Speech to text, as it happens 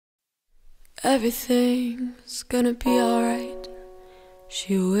Everything's gonna be alright,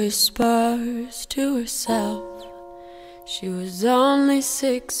 she whispers to herself. She was only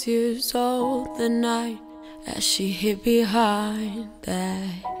 6 years old the night as she hid behind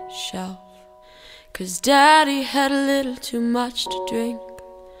that shelf. 'Cause Daddy had a little too much to drink,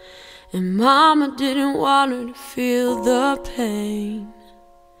 and Mama didn't want her to feel the pain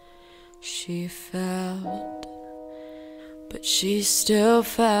she felt, but she still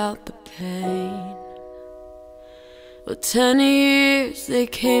felt the pain. Well, 10 years they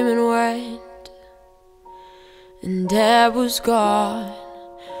came and went, and Dad was gone.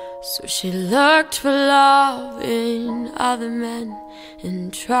 So she looked for love in other men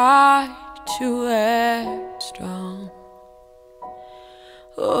and tried to act strong.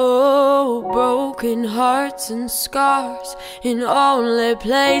 Oh, broken hearts and scars in only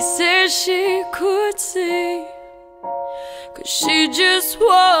places she could see. 'Cause she just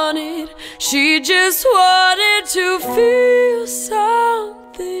wanted to feel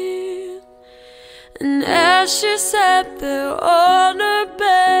something. And as she sat there on her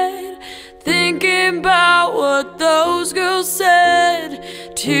bed, thinking about what those girls said,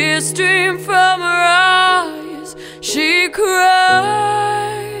 tears streamed from her eyes, she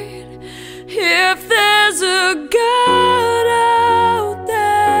cried, "If there's a God out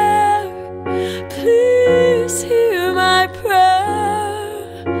there, please hear my prayer.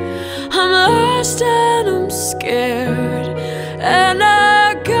 I'm lost and I'm scared, and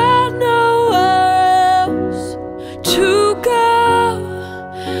I got nowhere else to go.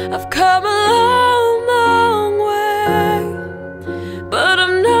 I've come a long, long way, but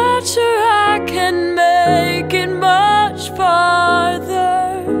I'm not sure I can make it much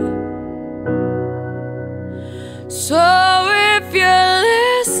farther. So if you're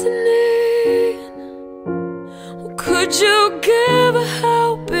listening, could you give a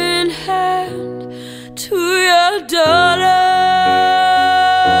helping hand to your daughter?"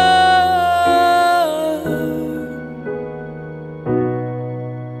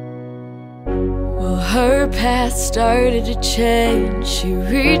 Well, her path started to change. She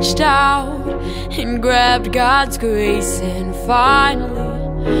reached out and grabbed God's grace, and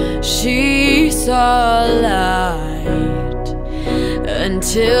finally she saw light.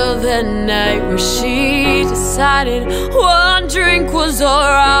 Until the night where she decided one drink was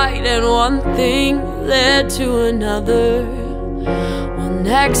alright, and one thing led to another. Well,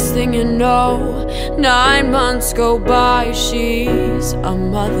 next thing you know, 9 months go by, she's a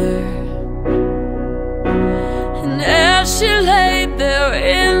mother. And as she laid there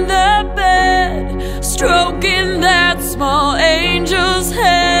in the bed, stroking that small angel's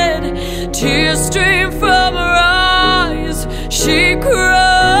head, tears streamed from her eyes, she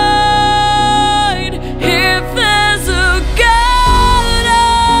cried, "If there's a God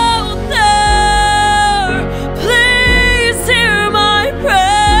out there, please hear my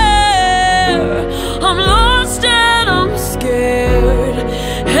prayer. I'm lost and I'm scared,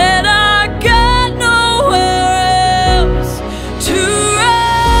 and I got nowhere else to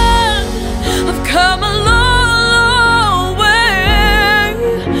run. I've come a long, long way,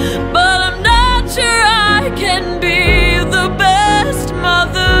 but I'm not sure I can be the best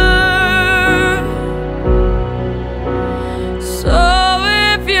mother. So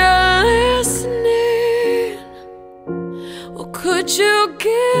if you're listening, well, could you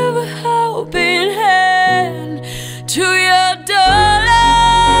give a helping hand to your daughter?"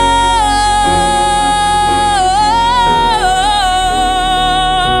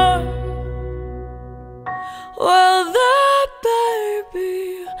 Well, that baby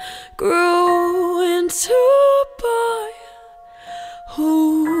grew into a boy who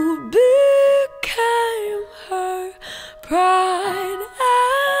became her pride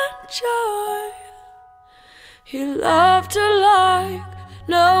and joy. He loved her like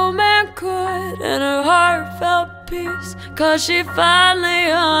no man could, and her heart felt peace, 'cause she finally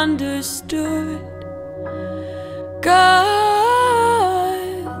understood God's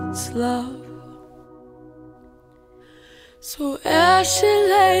love. So as she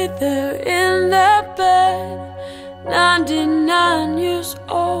lay there in that bed, 99 years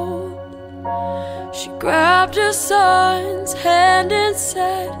old, she grabbed her son's hand and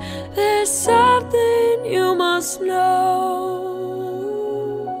said, "There's something you must know.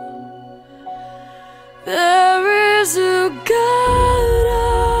 There is a God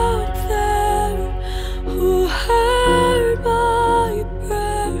out there who heard my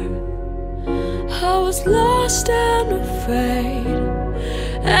prayer. I was lost and afraid,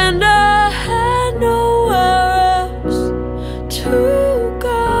 and I had nowhere else to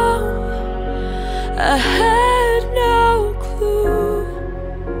go. I had no clue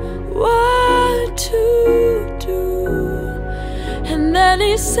what nothing to do, and then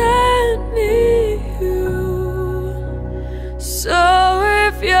he sent me you. So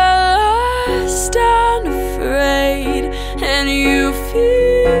if you're lost and afraid, and you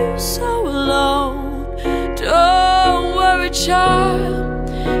feel so alone, don't worry, child,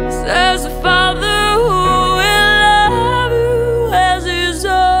 'cause there's a Father who will love you as his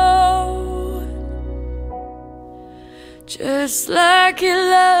own, just like he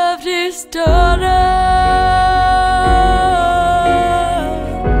loved his daughter.